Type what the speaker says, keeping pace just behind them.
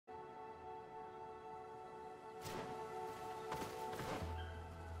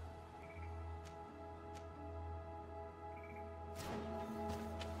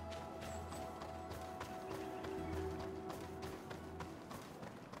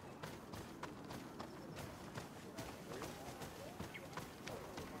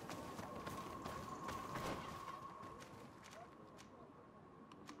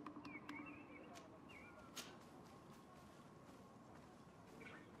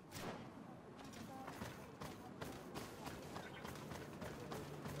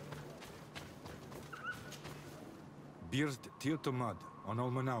Bird Tiltomad on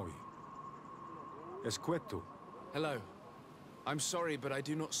Olmanawi. Esqueto. Hello. I'm sorry, but I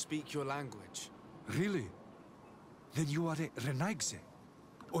do not speak your language. Really? Then you are a Renaigse?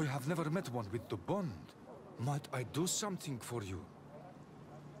 I have never met one with the bond. Might I do something for you?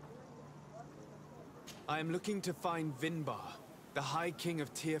 I am looking to find Vinbar, the High King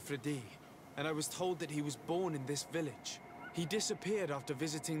of Tearfredi, and I was told that he was born in this village. He disappeared after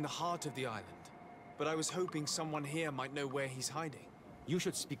visiting the heart of the island, but I was hoping someone here might know where he's hiding. You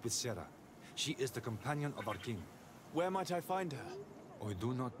should speak with Sarah. She is the companion of our king. Where might I find her? I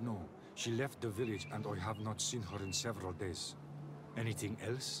do not know. She left the village and I have not seen her in several days. Anything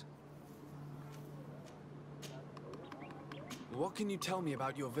else? What can you tell me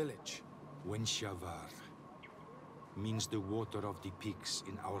about your village? Wenshavar means the water of the peaks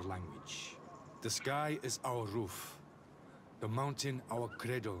in our language. The sky is our roof, the mountain our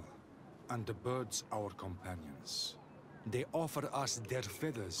cradle, and the birds our companions. They offer us their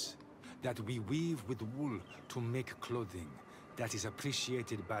feathers that we weave with wool to make clothing that is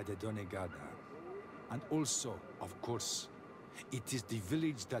appreciated by the Donegada. And also, of course, it is the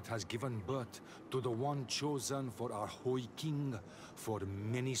village that has given birth to the one chosen for our Hoi King for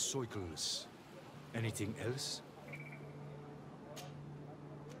many cycles. Anything else?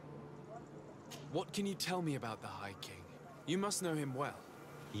 What can you tell me about the High King? You must know him well.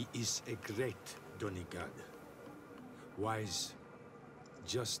 He is a great Donegad. Wise,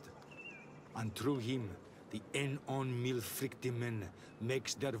 just, and through him, the En-on Milfrictimen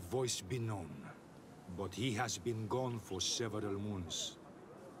makes their voice be known. But he has been gone for several moons.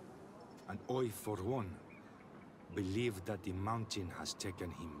 And I, for one, believe that the mountain has taken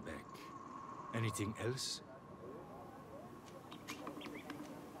him back. Anything else?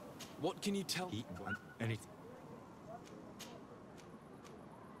 What can you tell me? Anything?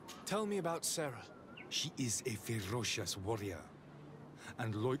 Tell me about Sarah. She is a ferocious warrior.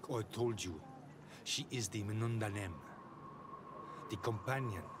 And like I told you, she is the Menundanem, the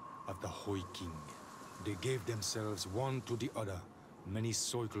companion of the Hoi King. They gave themselves one to the other many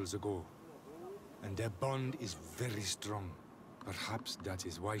cycles ago, and their bond is very strong. Perhaps that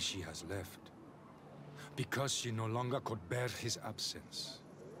is why she has left. Because she no longer could bear his absence.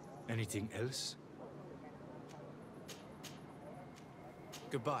 Anything else?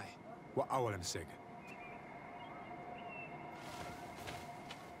 Goodbye. Wa awalem seg.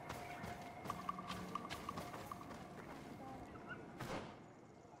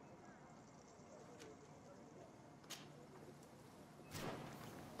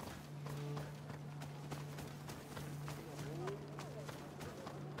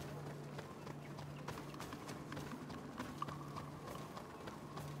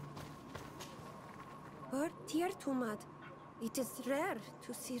 Tumad, it is rare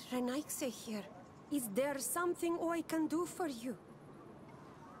to see Renaigse here. Is there something I can do for you?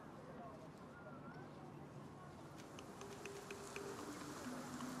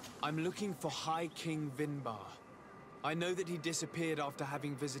 I'm looking for High King Vinbar. I know that he disappeared after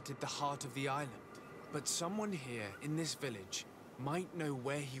having visited the heart of the island. But someone here in this village might know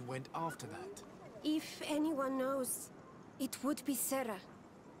where he went after that. If anyone knows, it would be Sarah.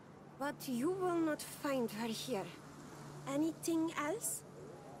 But you will not find her here. Anything else?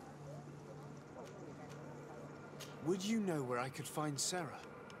 Would you know where I could find Sarah?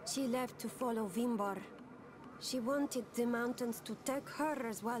 She left to follow Vinbar. She wanted the mountains to take her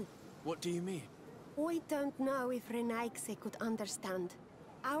as well. What do you mean? I don't know if Renaigse could understand.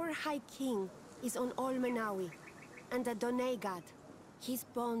 Our High King is on Olmanawi, and the Donegad. His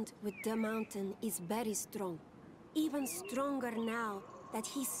bond with the mountain is very strong. Even stronger now that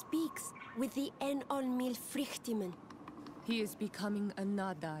he speaks with the En-on Milfrictimen. He is becoming a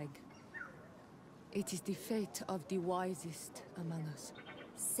Nadaig. It is the fate of the wisest among us.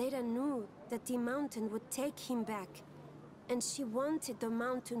 Sarah knew that the mountain would take him back, and she wanted the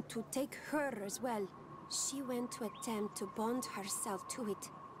mountain to take her as well. She went to attempt to bond herself to it.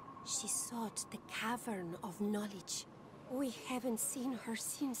 She sought the cavern of knowledge. We haven't seen her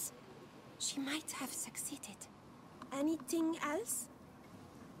since. She might have succeeded. Anything else?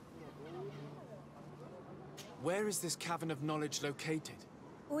 Where is this cavern of knowledge located?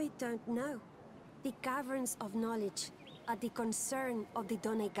 We don't know. The caverns of knowledge are the concern of the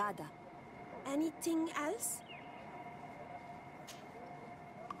Donegada. Anything else?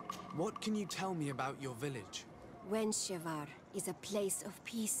 What can you tell me about your village? Wenshavar is a place of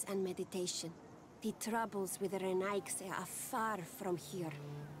peace and meditation. The troubles with the Renaigse are far from here.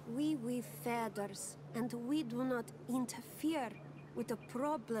 We weave feathers, and we do not interfere with the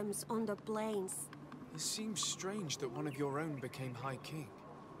problems on the plains. It seems strange that one of your own became High King.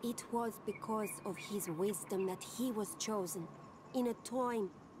 It was because of his wisdom that he was chosen, in a time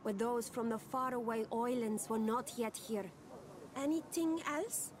where those from the faraway islands were not yet here. Anything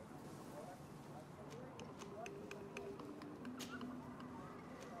else?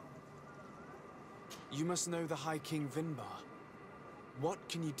 You must know the High King Vinbar. What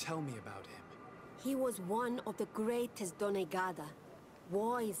can you tell me about him? He was one of the greatest Donegada,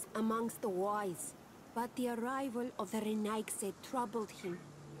 wise amongst the wise. But the arrival of the Renaigse troubled him.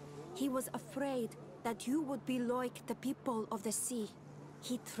 He was afraid that you would be like the people of the sea.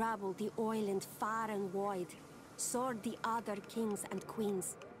 He traveled the island far and wide, saw the other kings and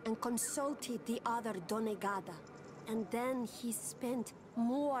queens, and consulted the other Donegada. And then he spent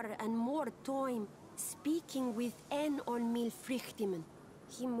more and more time speaking with En on Milfrichtimen.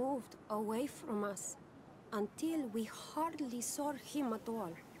 He moved away from us until we hardly saw him at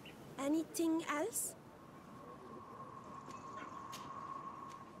all. Anything else?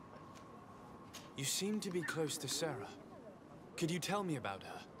 You seem to be close to Sarah. Could you tell me about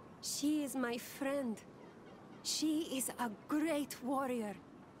her? She is my friend. She is a great warrior.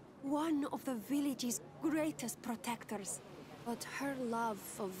 One of the village's greatest protectors. But her love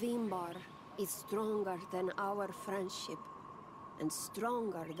for Vinbar is stronger than our friendship. And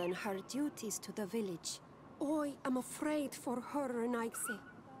stronger than her duties to the village. I am afraid for her, Renaigse.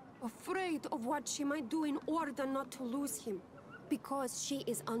 Afraid of what she might do in order not to lose him. Because she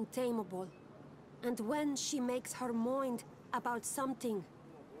is untamable. And when she makes her mind about something,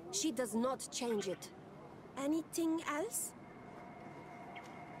 she does not change it. Anything else?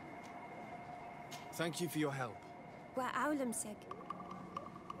 Thank you for your help. Wa Aulemseg.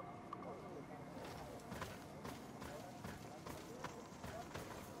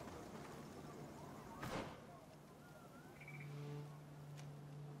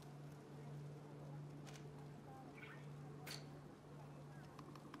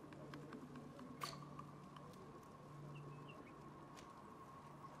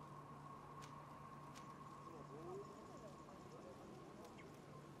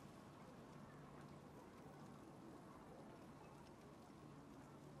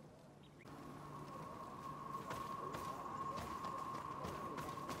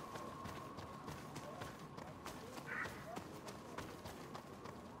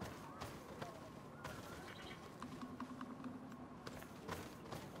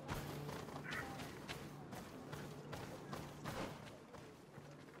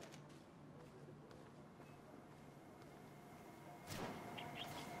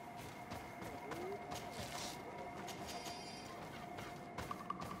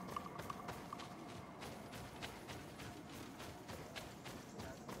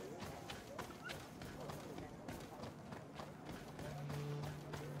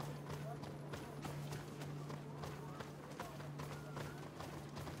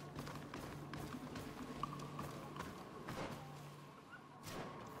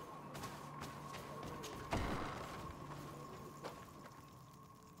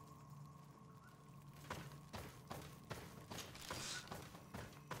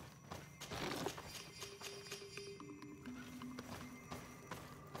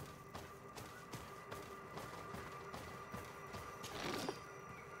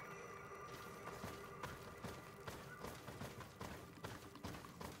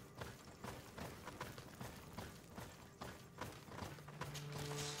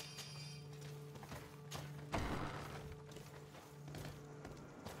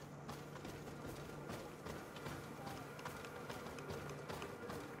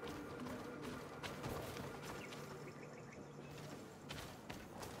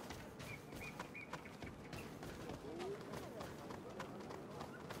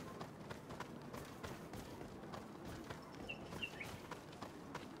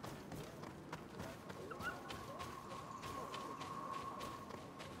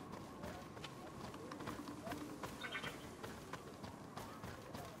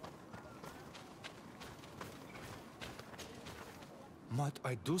 Might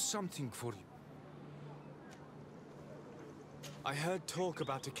I do something for you? I heard talk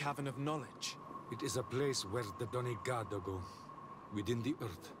about a cavern of knowledge. It is a place where the Donegada go, within the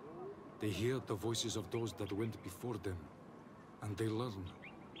earth. They hear the voices of those that went before them, and they learn.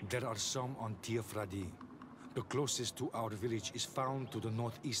 There are some on Tiafradi. The closest to our village is found to the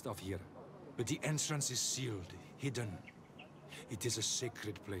northeast of here. But the entrance is sealed, hidden. It is a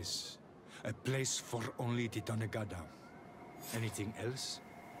sacred place. A place for only the Donegada. Anything else?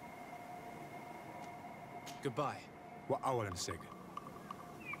 Goodbye. Wa Aulemseg.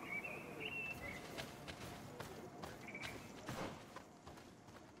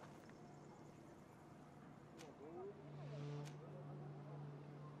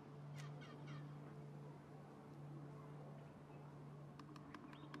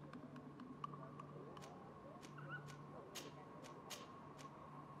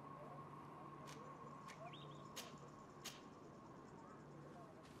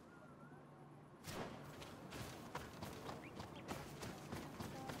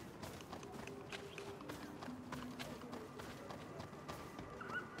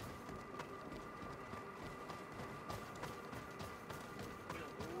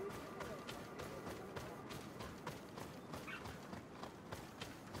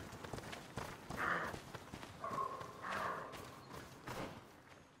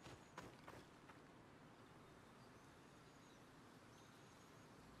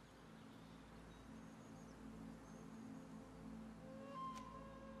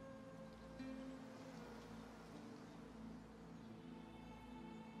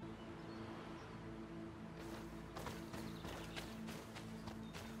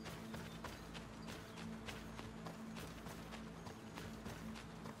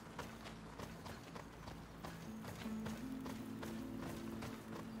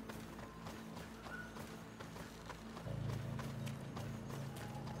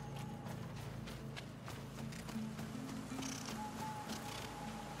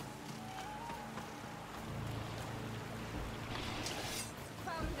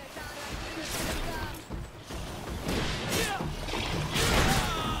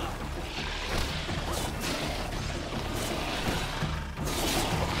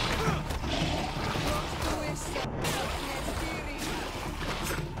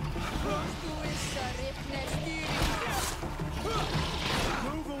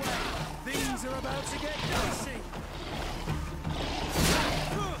 about to get dicey!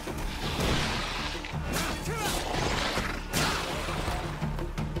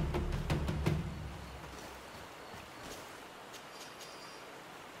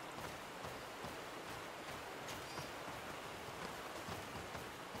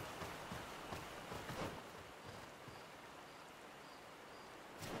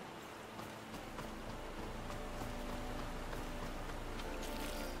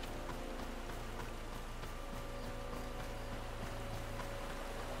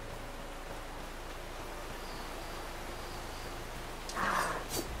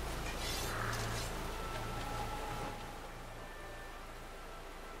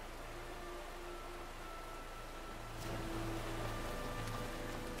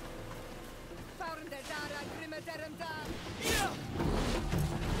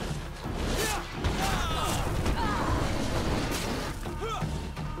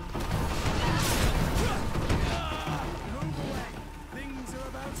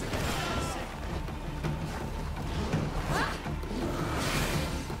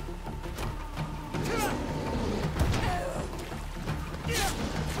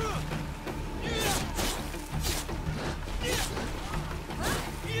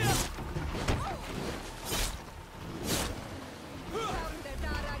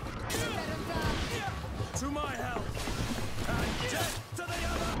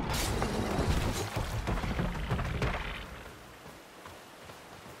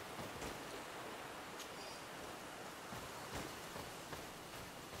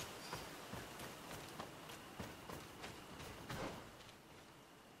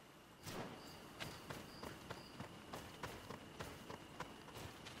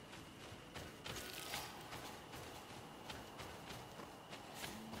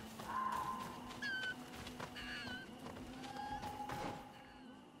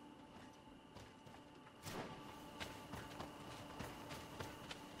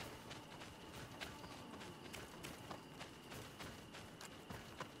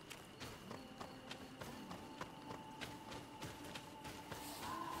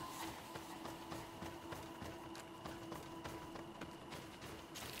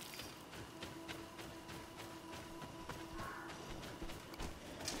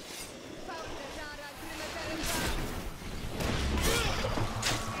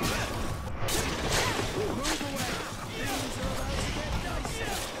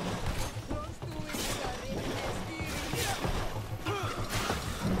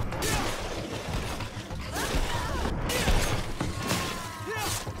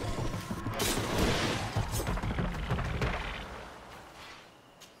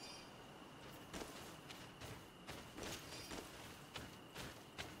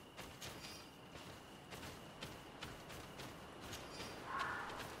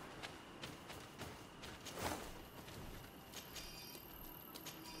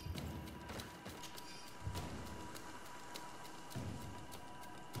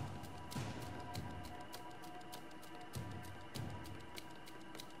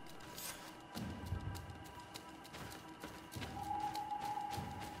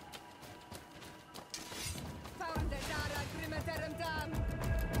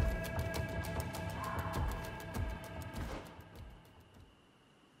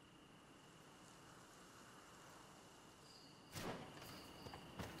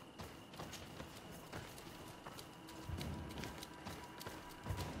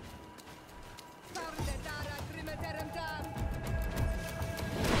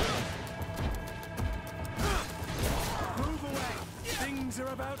 Things are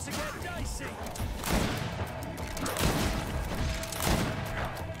about to get dicey!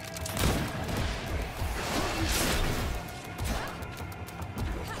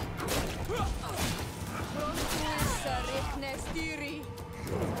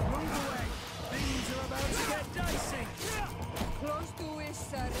 Move away! Things are about to get dicey!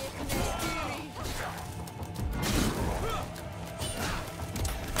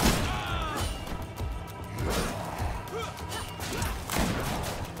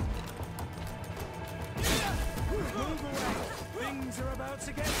 Move away! Things are about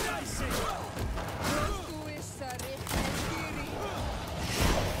to get dicey!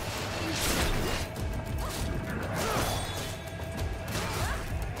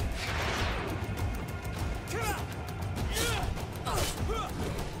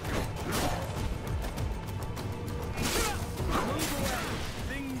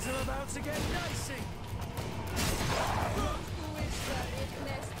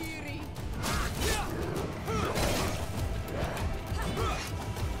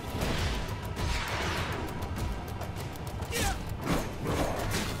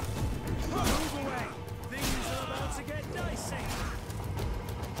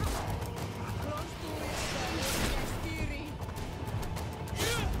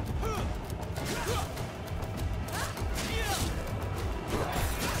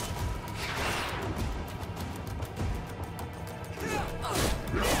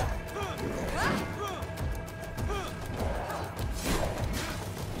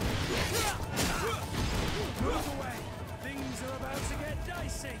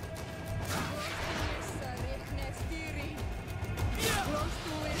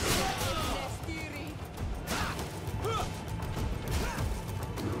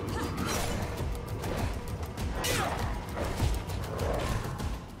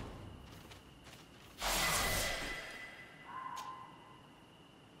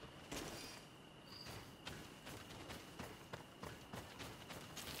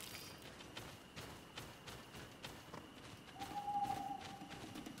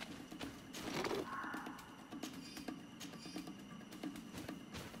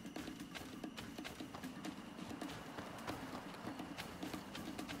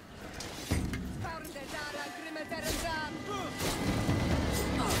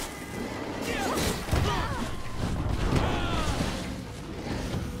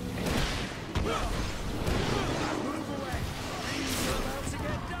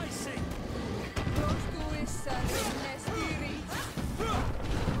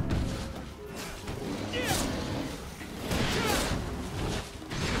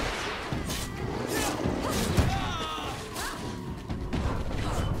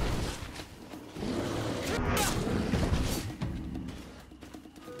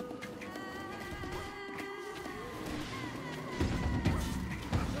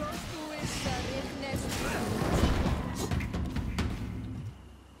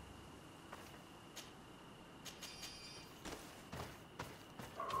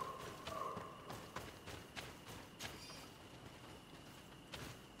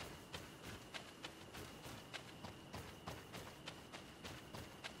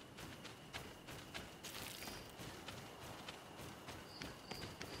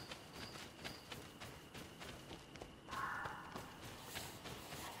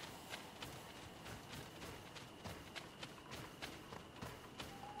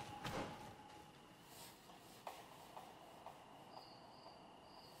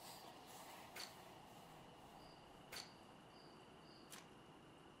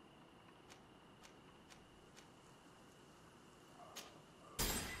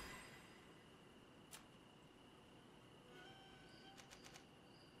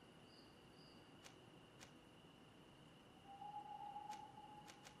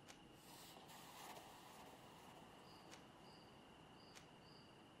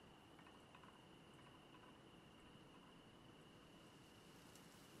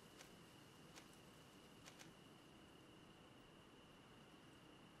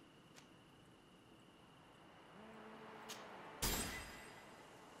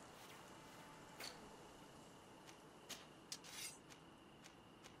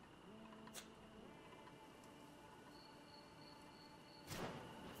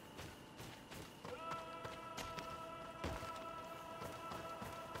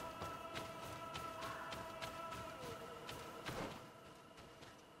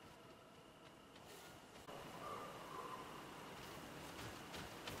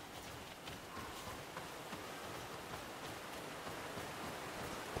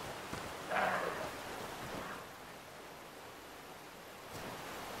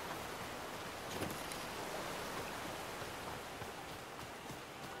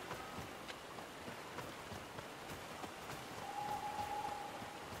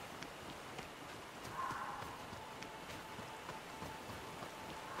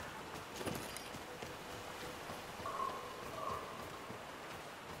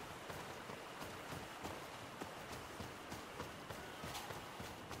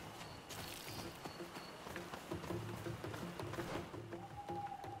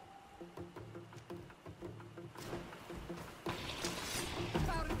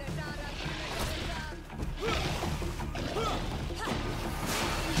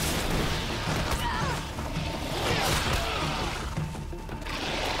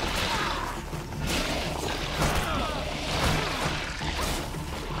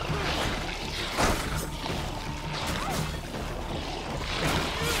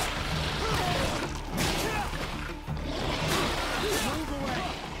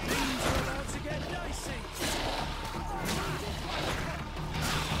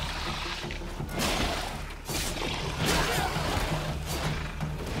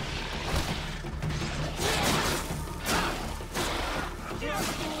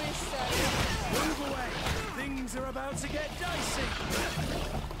 about to get dicey.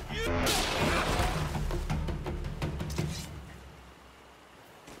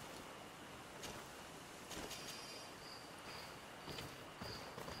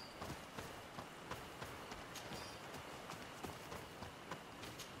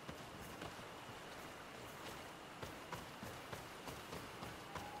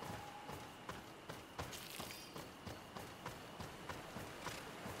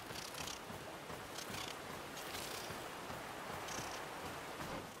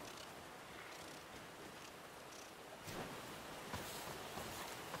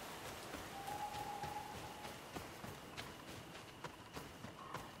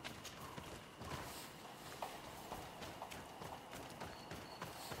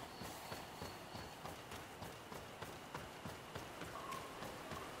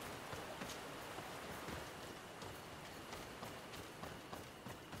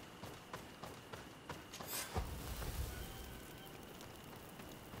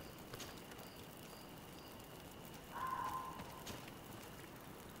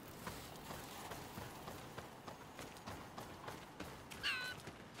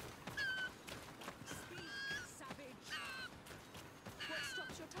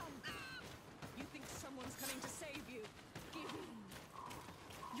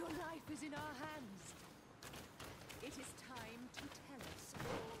 Is in our hands. It is time to tell us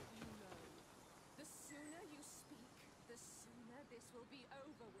all you know. The sooner you speak, the sooner this will be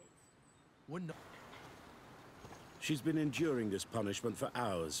over with. We're not. She's been enduring this punishment for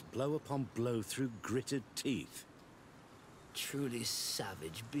hours, blow upon blow through gritted teeth. Truly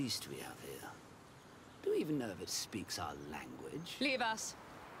savage beast we have here. Do we even know if it speaks our language? Leave us.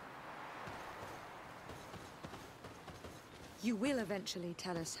 You will eventually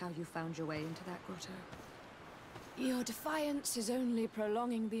tell us how you found your way into that grotto. Your defiance is only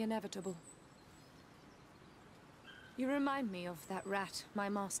prolonging the inevitable. You remind me of that rat my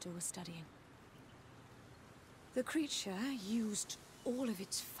master was studying. The creature used all of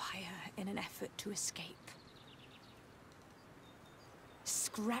its fire in an effort to escape.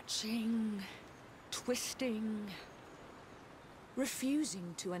 Scratching, twisting,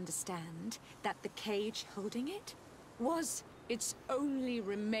 refusing to understand that the cage holding it was its only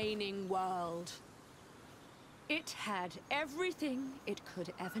remaining world. It had everything it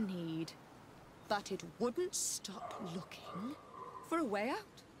could ever need, but it wouldn't stop looking for a way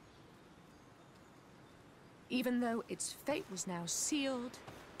out. Even though its fate was now sealed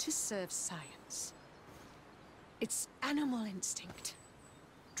to serve science, its animal instinct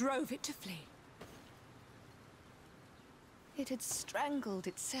drove it to flee. It had strangled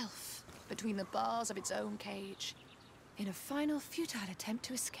itself between the bars of its own cage, in a final futile attempt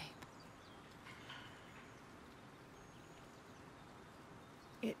to escape.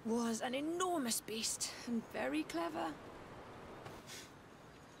 It was an enormous beast, and very clever.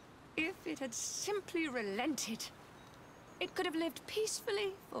 If it had simply relented, it could have lived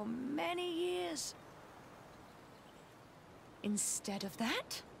peacefully for many years. Instead of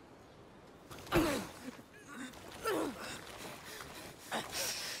that...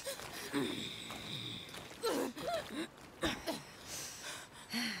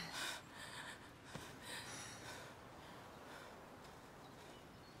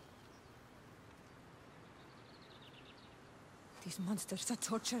 These monsters are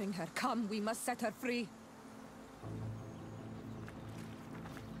torturing her. Come, we must set her free.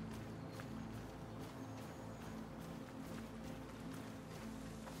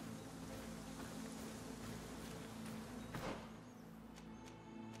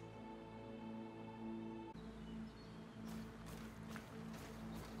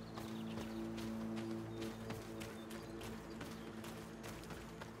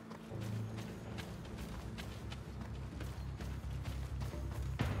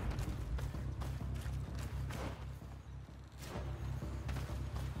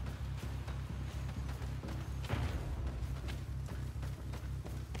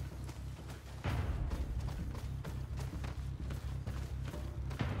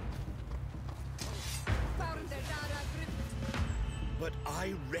 But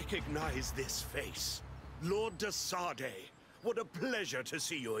I recognize this face. Lord de Sardet. What a pleasure to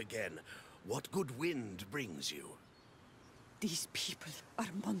see you again. What good wind brings you? These people are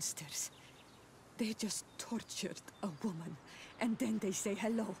monsters. They just tortured a woman, and then they say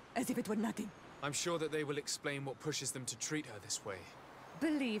hello, as if it were nothing. I'm sure that they will explain what pushes them to treat her this way.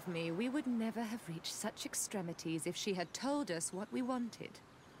 Believe me, we would never have reached such extremities if she had told us what we wanted.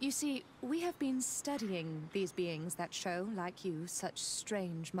 You see, we have been studying these beings that show, like you, such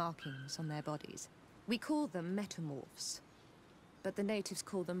strange markings on their bodies. We call them metamorphs, but the natives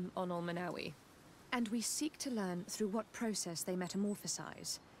call them Onol Manawi. And we seek to learn through what process they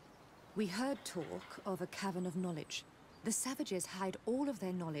metamorphosize. We heard talk of a cavern of knowledge. The savages hide all of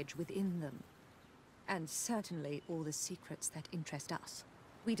their knowledge within them. And certainly all the secrets that interest us.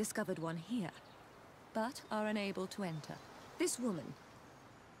 We discovered one here, but are unable to enter. This woman,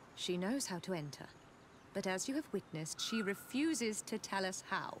 she knows how to enter. But as you have witnessed, she refuses to tell us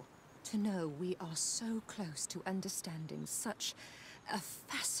how. To know we are so close to understanding such a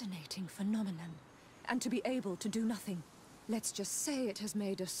fascinating phenomenon, and to be able to do nothing. Let's just say it has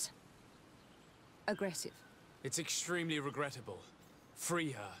made us aggressive. It's extremely regrettable.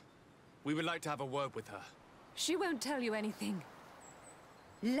 Free her. We would like to have a word with her. She won't tell you anything.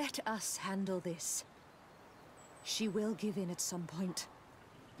 Let us handle this. She will give in at some point.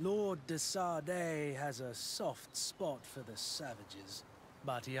 Lord de Sardet has a soft spot for the savages,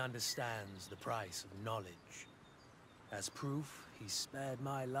 but he understands the price of knowledge. As proof, he spared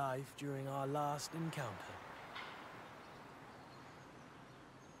my life during our last encounter.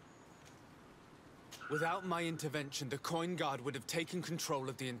 Without my intervention, the Coin Guard would have taken control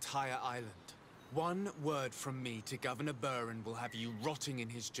of the entire island. One word from me to Governor Burin will have you rotting in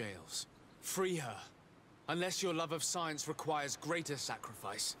his jails. Free her. Unless your love of science requires greater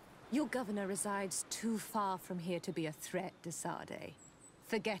sacrifice. Your governor resides too far from here to be a threat, de Sardet.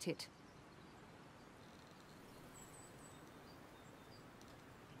 Forget it.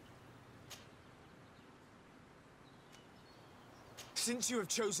 Since you have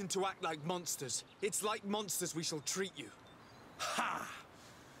chosen to act like monsters, it's like monsters we shall treat you. Ha!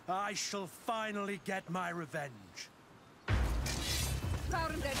 I shall finally get my revenge.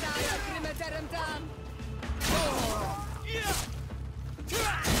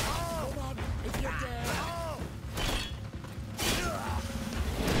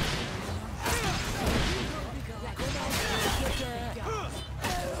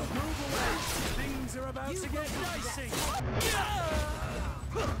 Things are about to get dicey.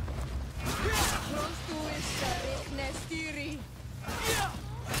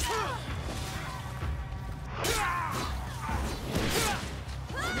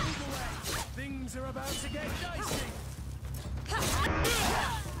 Things are about to get dicey.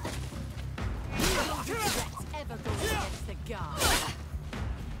 Let's ever go against the guard.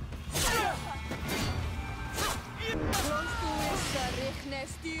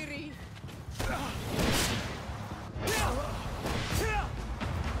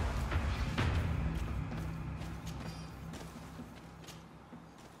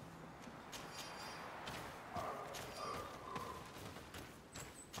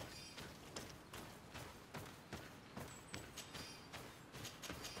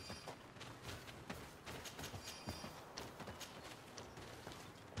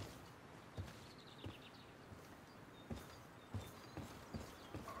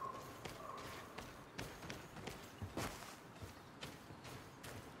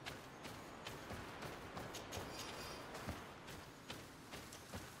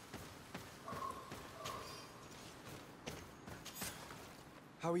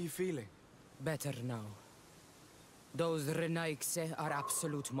 How are you feeling? Better now. Those Renaigse are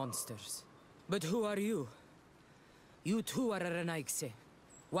absolute monsters. But who are you? You too are a Renaigse.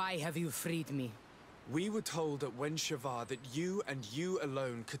 Why have you freed me? We were told at Wen Shavar that you and you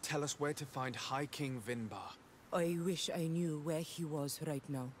alone could tell us where to find High King Vinbar. I wish I knew where he was right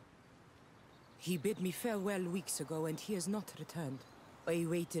now. He bid me farewell weeks ago and he has not returned. I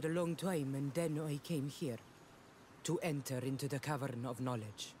waited a long time and then I came here. To enter into the Cavern of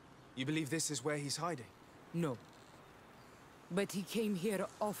Knowledge. You believe this is where he's hiding? No. But he came here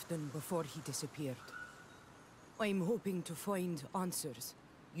often before he disappeared. I'm hoping to find answers.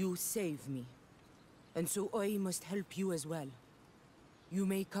 You saved me. And so I must help you as well. You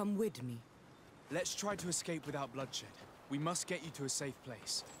may come with me. Let's try to escape without bloodshed. We must get you to a safe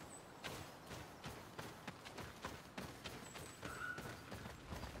place.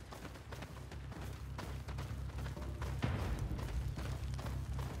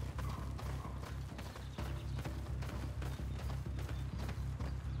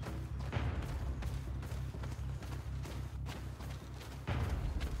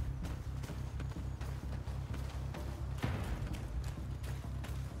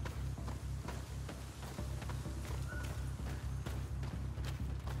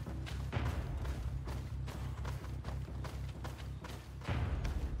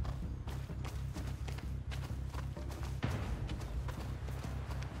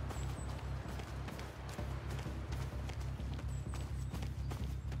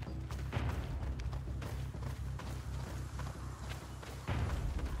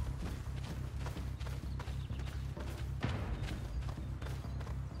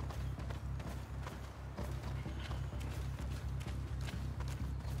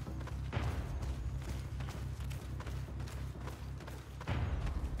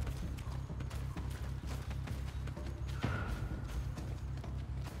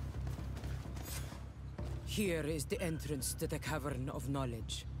 Here is the entrance to the Cavern of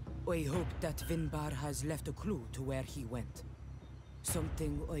Knowledge. I hope that Vinbar has left a clue to where he went.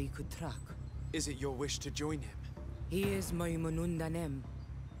 Something I could track. Is it your wish to join him? He is my Manundanem.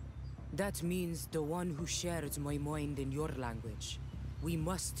 That means the one who shares my mind in your language. We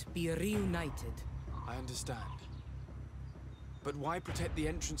must be reunited. I understand. But why protect the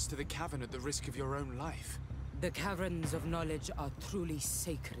entrance to the cavern at the risk of your own life? The Caverns of Knowledge are truly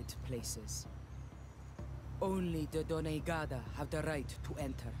sacred places. Only the Doneigada have the right to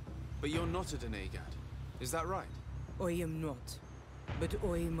enter. But you're not a Doneigad, is that right? I am not. But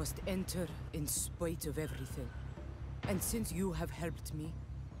I must enter in spite of everything. And since you have helped me,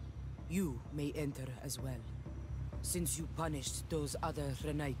 you may enter as well. Since you punished those other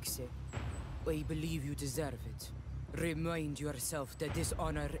Renaikse, I believe you deserve it. Remind yourself that this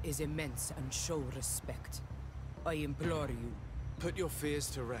honor is immense and show respect. I implore you. Put your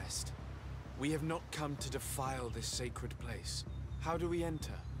fears to rest. We have not come to defile this sacred place. How do we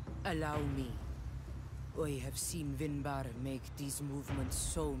enter? Allow me. I have seen Vinbar make these movements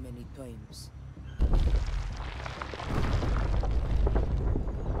so many times.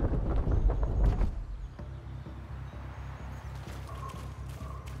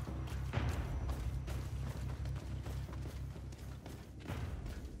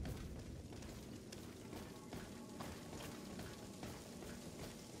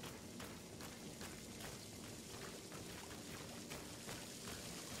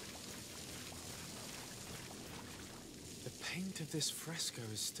 The paint of this fresco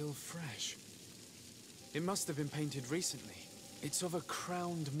is still fresh. It must have been painted recently. It's of a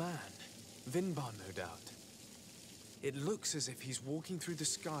crowned man. Vinbar, no doubt. It looks as if he's walking through the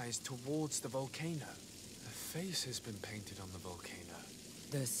skies towards the volcano. A face has been painted on the volcano.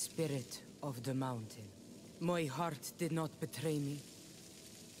 The spirit of the mountain. My heart did not betray me.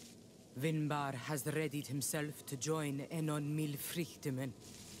 Vinbar has readied himself to join Enon Milfrichtemen.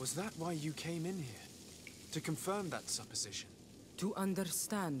 Was that why you came in here? To confirm that supposition? To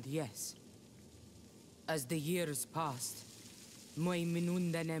understand, yes. As the years passed, my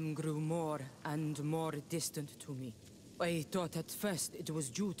Minundanem grew more and more distant to me. I thought at first it was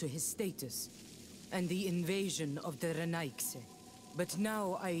due to his status and the invasion of the Renaikse. But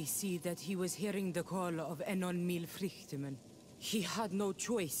now I see that he was hearing the call of Enon Milfrichtemen. He had no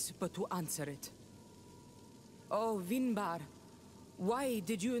choice but to answer it. Oh, Vinbar, why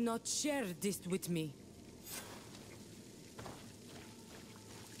did you not share this with me?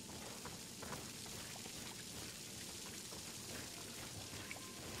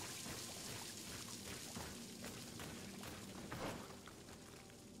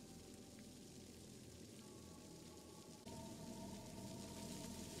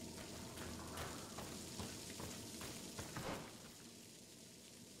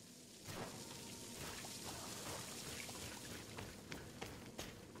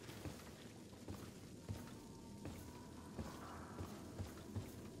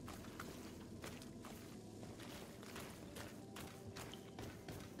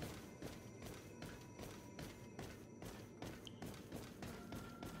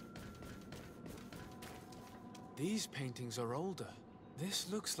 These paintings are older. This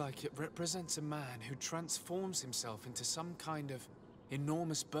looks like it represents a man who transforms himself into some kind of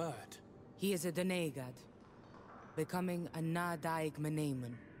enormous bird. He is a Doneigad, becoming a Nadaig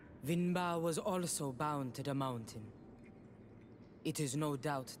Meneman. Vinbar was also bound to the mountain. It is no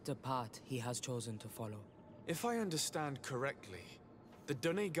doubt the path he has chosen to follow. If I understand correctly, the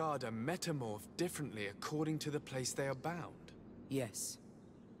Doneigad are metamorphed differently according to the place they are bound. Yes.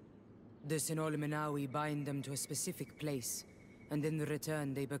 The Sinolmenawi bind them to a specific place, and in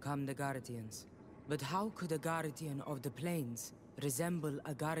return they become the Guardians. But how could a Guardian of the Plains resemble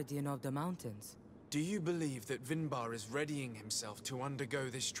a Guardian of the Mountains? Do you believe that Vinbar is readying himself to undergo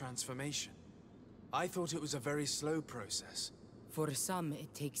this transformation? I thought it was a very slow process. For some,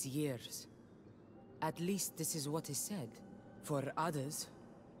 it takes years. At least this is what is said. For others,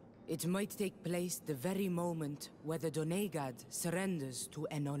 it might take place the very moment where the Doneigad surrenders to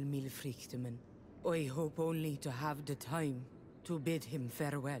Enol Milfrichtemen. I hope only to have the time to bid him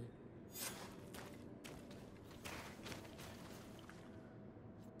farewell.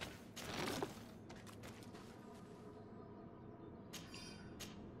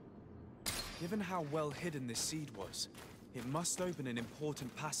 Given how well hidden this seed was, it must open an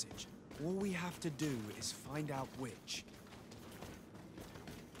important passage. All we have to do is find out which.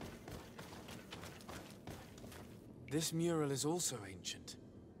 This mural is also ancient.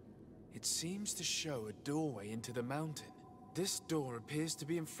 It seems to show a doorway into the mountain. This door appears to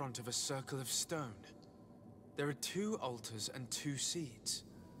be in front of a circle of stone. There are 2 altars and 2 seeds.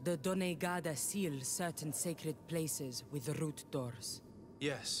 the Donegada seal certain sacred places with root doors.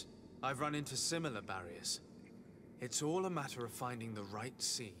 Yes, I've run into similar barriers. It's all a matter of finding the right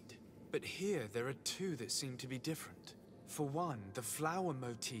seed. But here, there are two that seem to be different. For one, the flower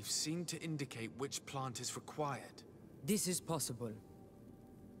motifs seem to indicate which plant is required. This is possible.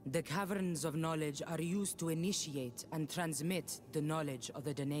 The Caverns of Knowledge are used to initiate and transmit the knowledge of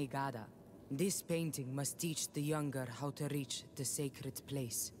the Donegada. This painting must teach the younger how to reach the sacred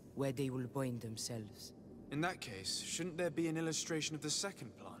place, where they will bind themselves. In that case, shouldn't there be an illustration of the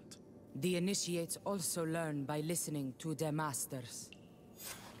second plant? The initiates also learn by listening to their masters.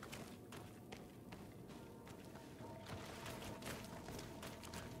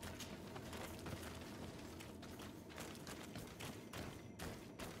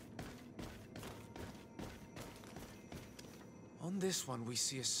 On this one, we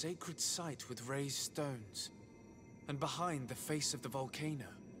see a sacred site with raised stones. And behind the face of the volcano,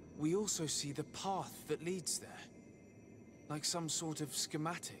 we also see the path that leads there. Like some sort of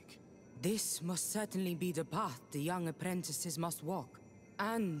schematic. This must certainly be the path the young apprentices must walk.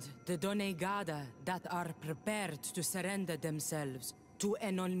 And the Donegada that are prepared to surrender themselves to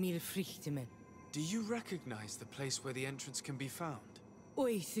Enolmil Frichtimen. Do you recognize the place where the entrance can be found?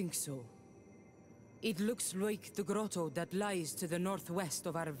 I think so. It looks like the grotto that lies to the northwest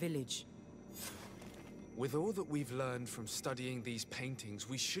of our village. With all that we've learned from studying these paintings,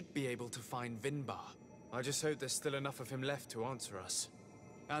 we should be able to find Vinbar. I just hope there's still enough of him left to answer us.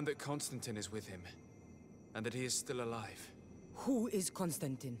 And that Constantine is with him. And that he is still alive. Who is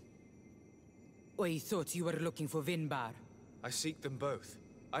Constantine? I thought you were looking for Vinbar. I seek them both.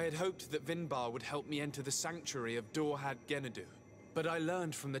 I had hoped that Vinbar would help me enter the sanctuary of Dorhad Genadu. But I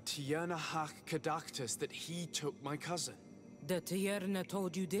learned from the Tiernahach Kadactus that he took my cousin. The Tierna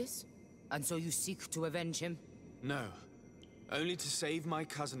told you this? And so you seek to avenge him? No. Only to save my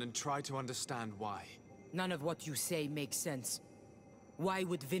cousin and try to understand why. None of what you say makes sense. Why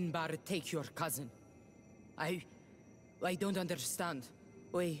would Vinbar take your cousin? I don't understand.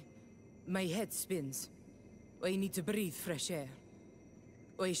 My head spins. I need to breathe fresh air.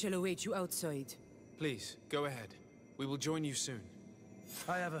 I shall await you outside. Please, go ahead. We will join you soon.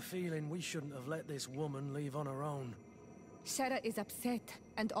 I have a feeling we shouldn't have let this woman leave on her own. Sarah is upset,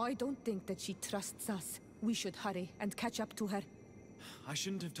 and I don't think that she trusts us. We should hurry and catch up to her. I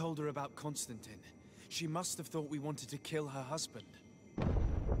shouldn't have told her about Constantine. She must have thought we wanted to kill her husband.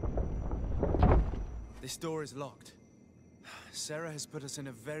 This door is locked. Sarah has put us in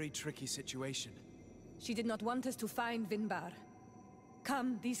a very tricky situation. She did not want us to find Vinbar.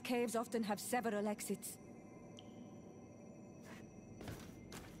 Come, these caves often have several exits.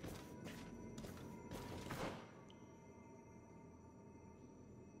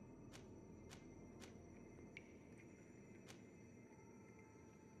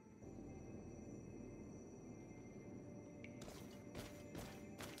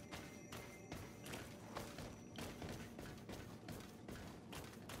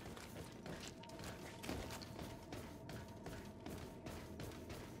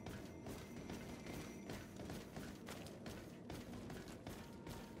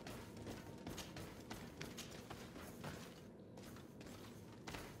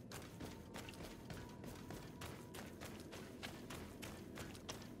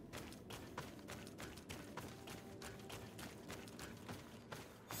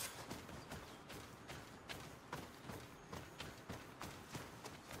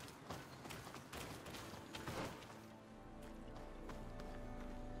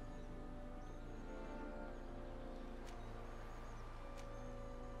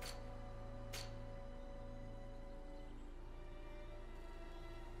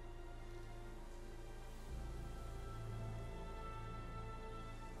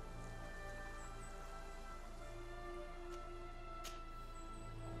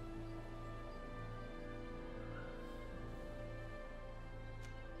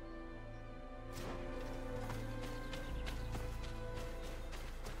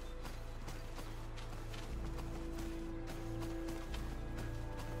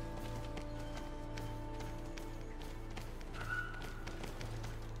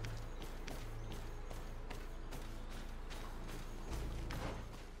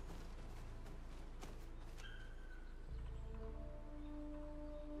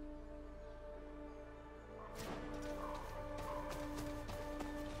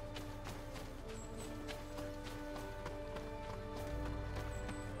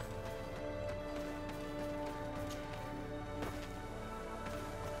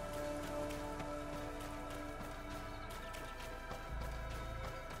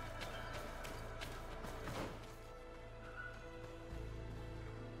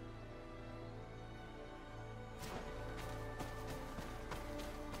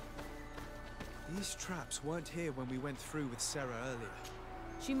 These traps weren't here when we went through with Sarah earlier.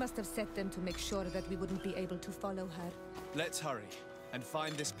 She must have set them to make sure that we wouldn't be able to follow her. Let's hurry and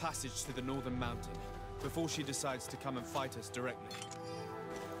find this passage to the northern mountain before she decides to come and fight us directly.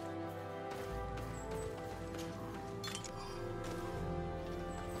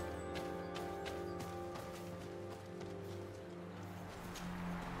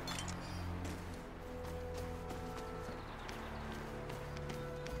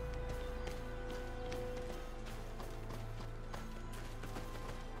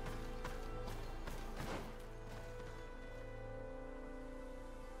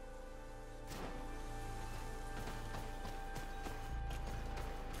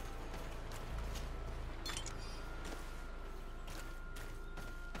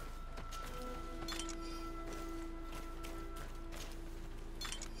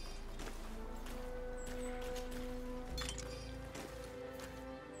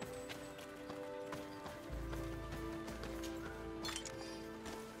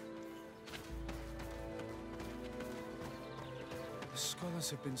 The scholars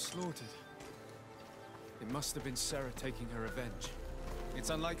have been slaughtered. It must have been Sarah taking her revenge. It's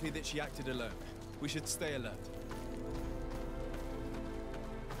unlikely that she acted alone. We should stay alert.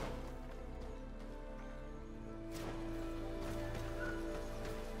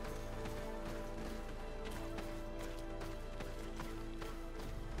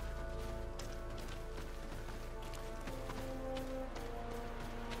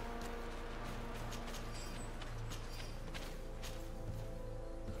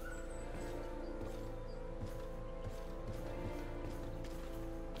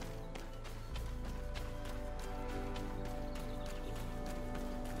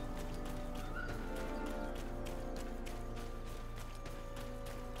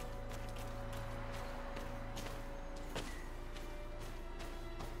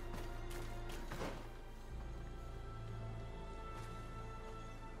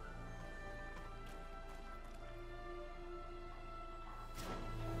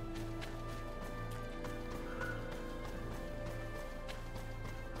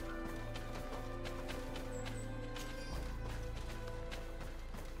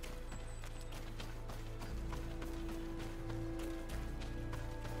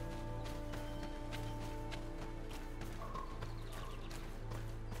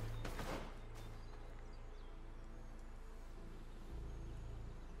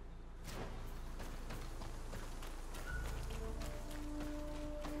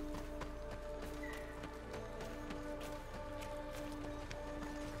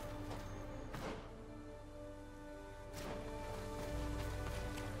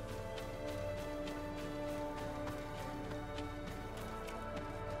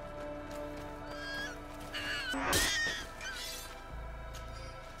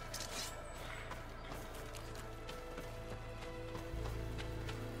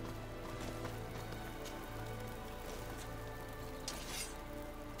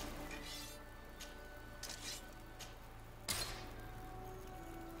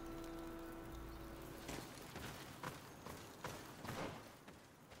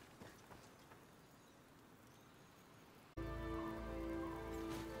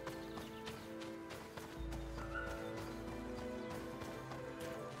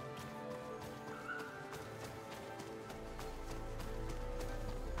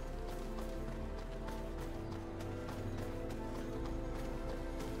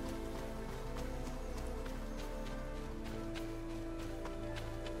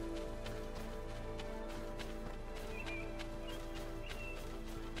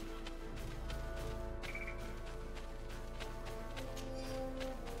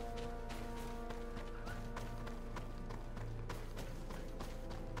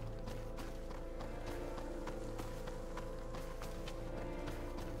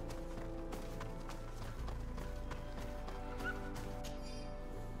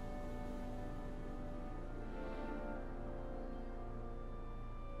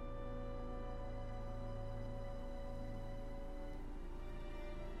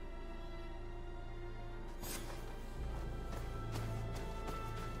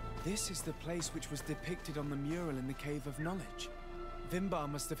 This is the place which was depicted on the mural in the Cave of Knowledge. Vimbar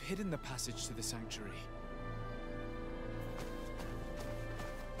must have hidden the passage to the sanctuary.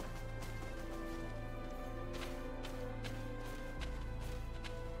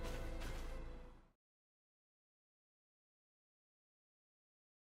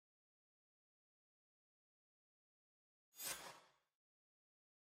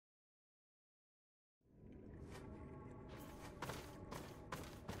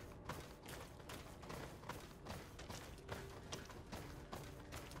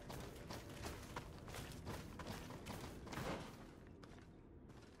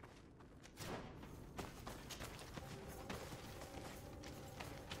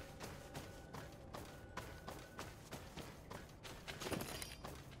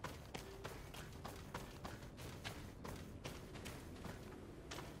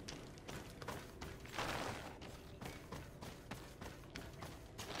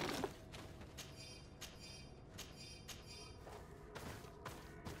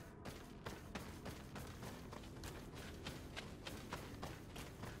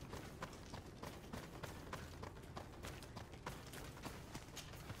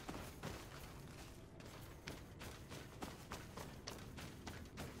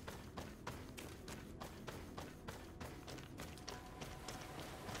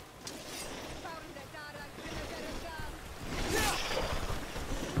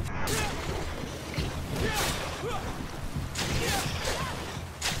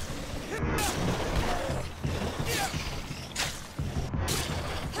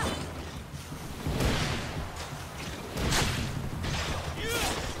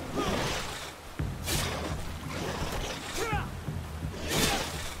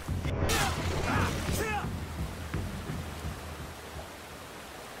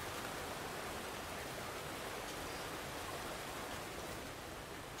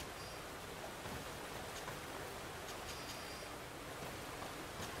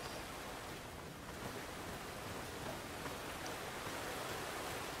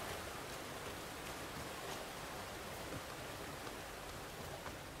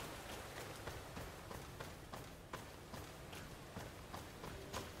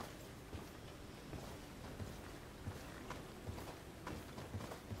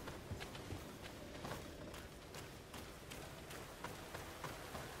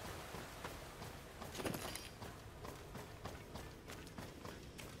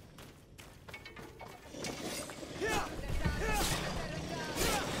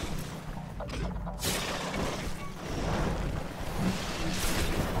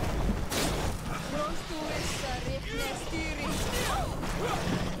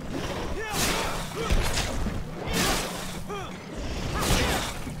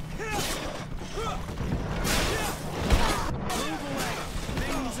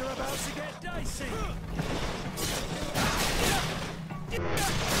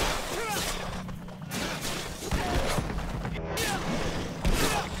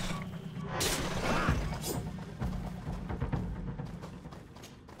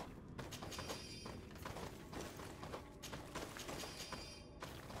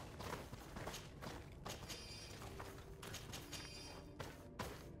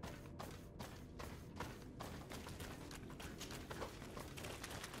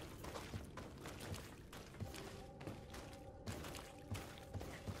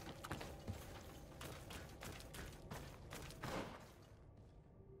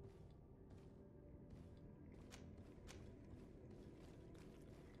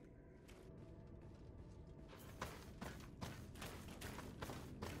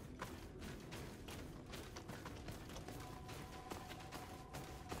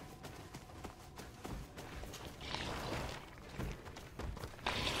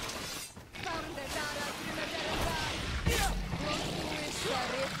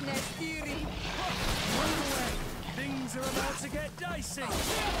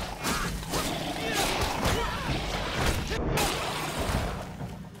 slicing!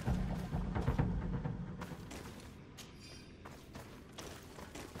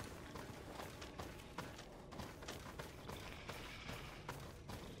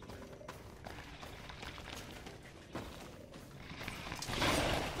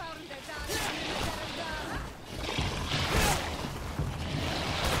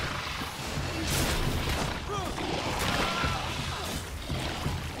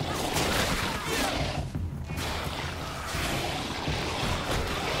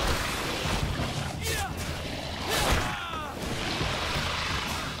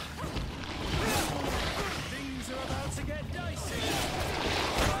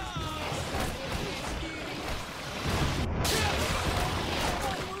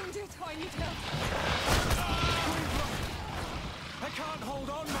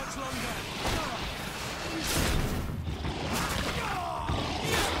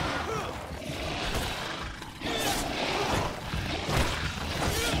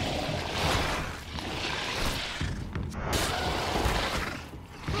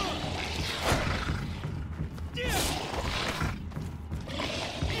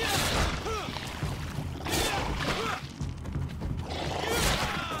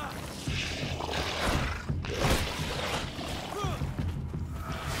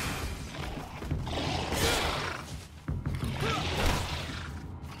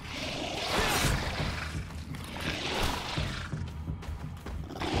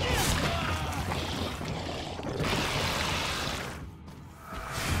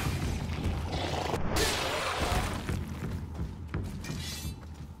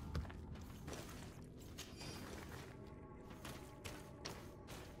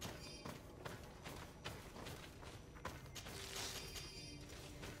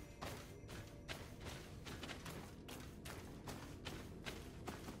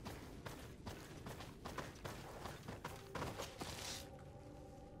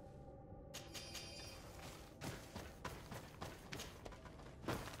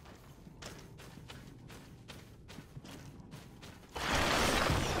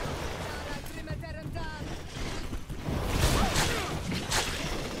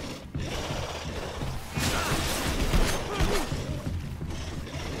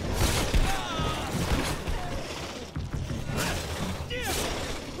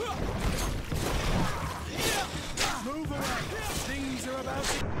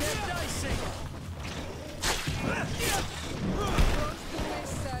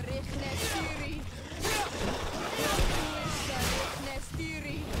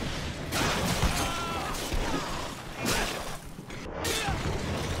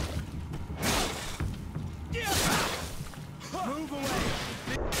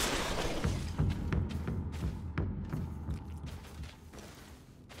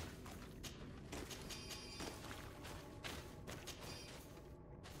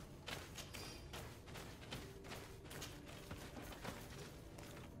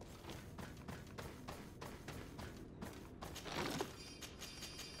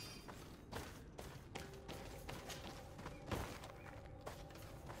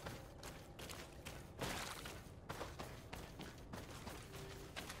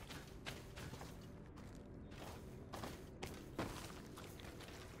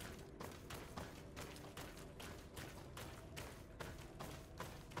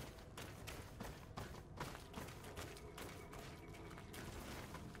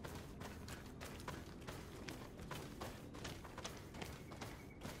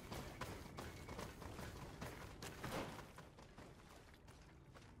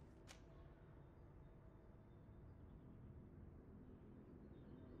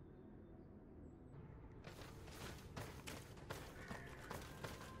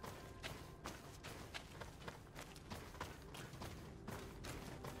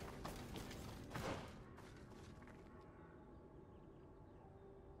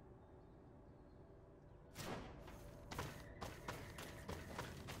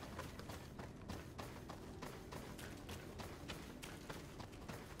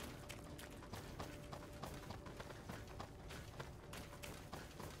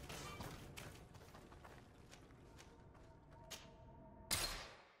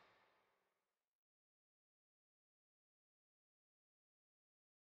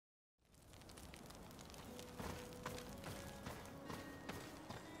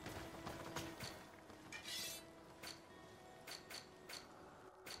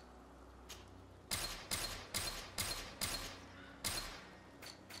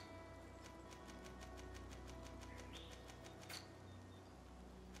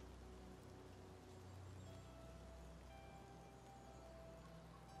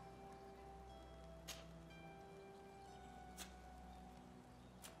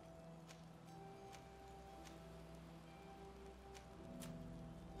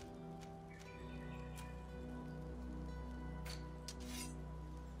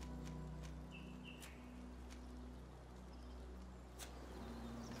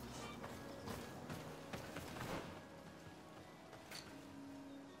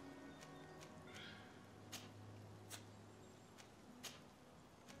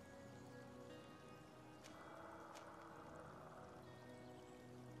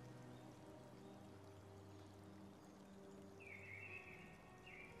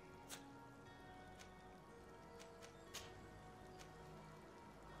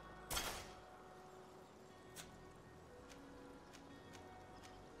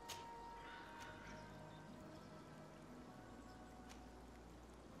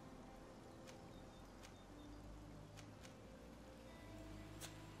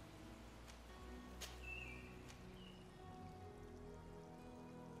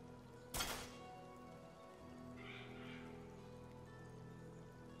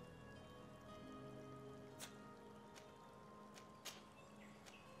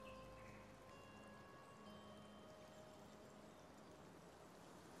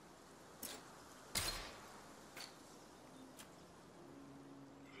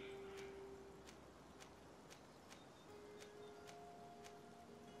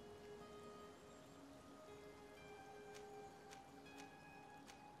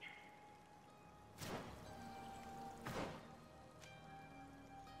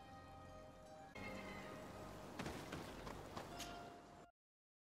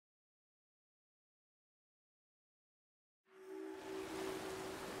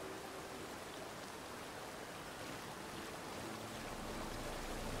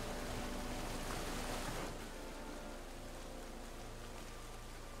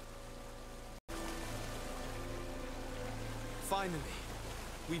 Finally,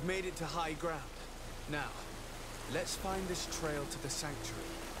 we've made it to high ground. Now, let's find this trail to the sanctuary.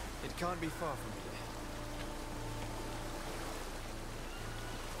 It can't be far from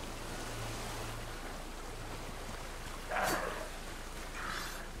here.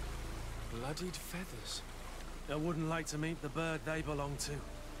 Bloodied feathers. I wouldn't like to meet the bird they belong to.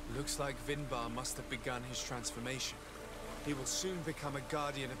 Looks like Vinbar must have begun his transformation. He will soon become a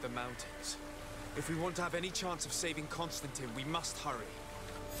guardian of the mountains. If we want to have any chance of saving Constantine, we must hurry.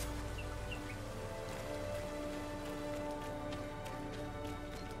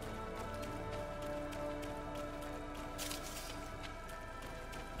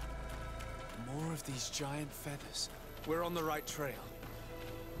 More of these giant feathers. We're on the right trail.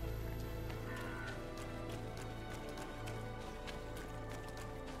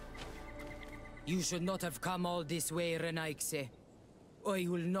 You should not have come all this way, Renaigse. I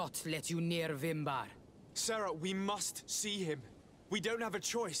will not let you near Vimbar. Sarah, we must see him. We don't have a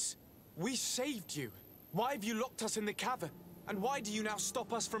choice. We saved you. Why have you locked us in the cavern? And why do you now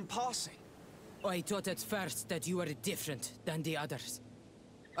stop us from passing? I thought at first that you were different than the others.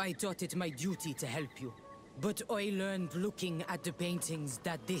 I thought it my duty to help you. But I learned looking at the paintings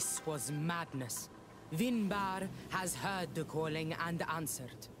that this was madness. Vinbar has heard the calling and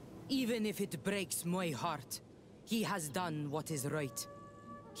answered. Even if it breaks my heart, he has done what is right.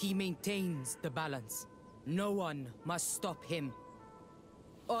 He maintains the balance. No one must stop him.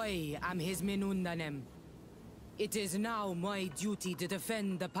 I am his Minundanem. It is now my duty to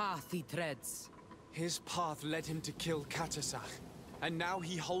defend the path he treads. His path led him to kill Katasach, and now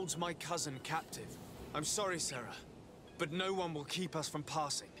he holds my cousin captive. I'm sorry, Sarah, but no one will keep us from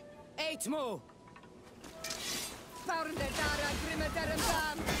passing. Eitmo!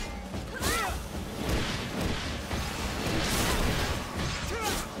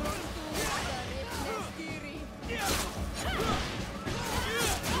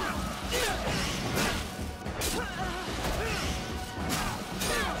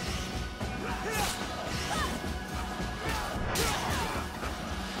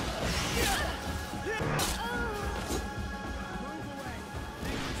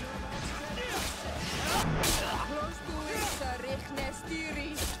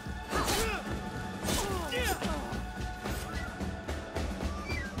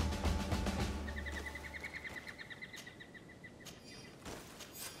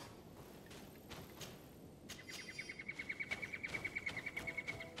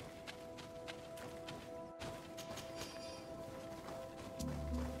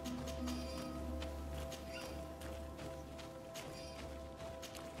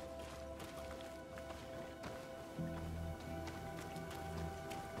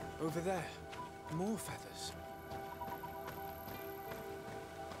 Over there, more feathers.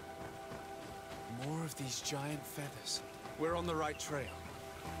 More of these giant feathers. We're on the right trail.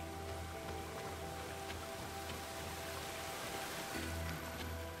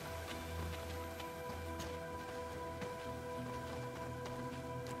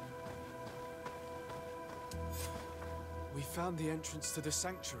 We found the entrance to the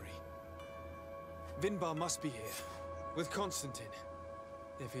sanctuary. Vinbar must be here, with Constantine.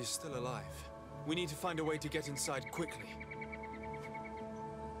 If he's still alive. We need to find a way to get inside quickly.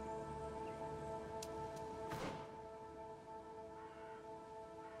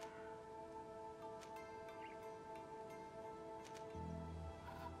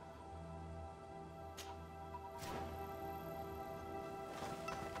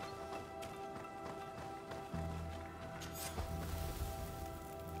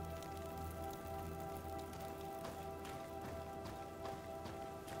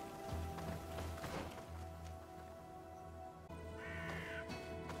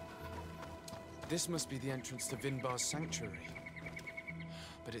 This must be the entrance to Vinbar's sanctuary.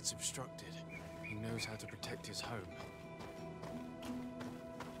 But it's obstructed. He knows how to protect his home.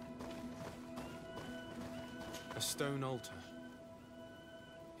 A stone altar.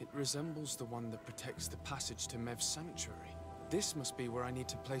 It resembles the one that protects the passage to Mev's sanctuary. This must be where I need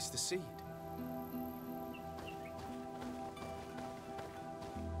to place the seed.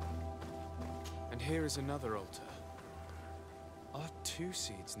 And here is another altar. Are 2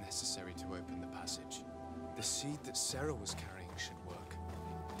 seeds necessary to open the passage? The seed that Sarah was carrying should work.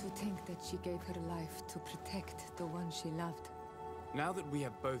 To think that she gave her life to protect the one she loved. Now that we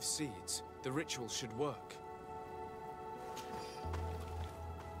have both seeds, the ritual should work.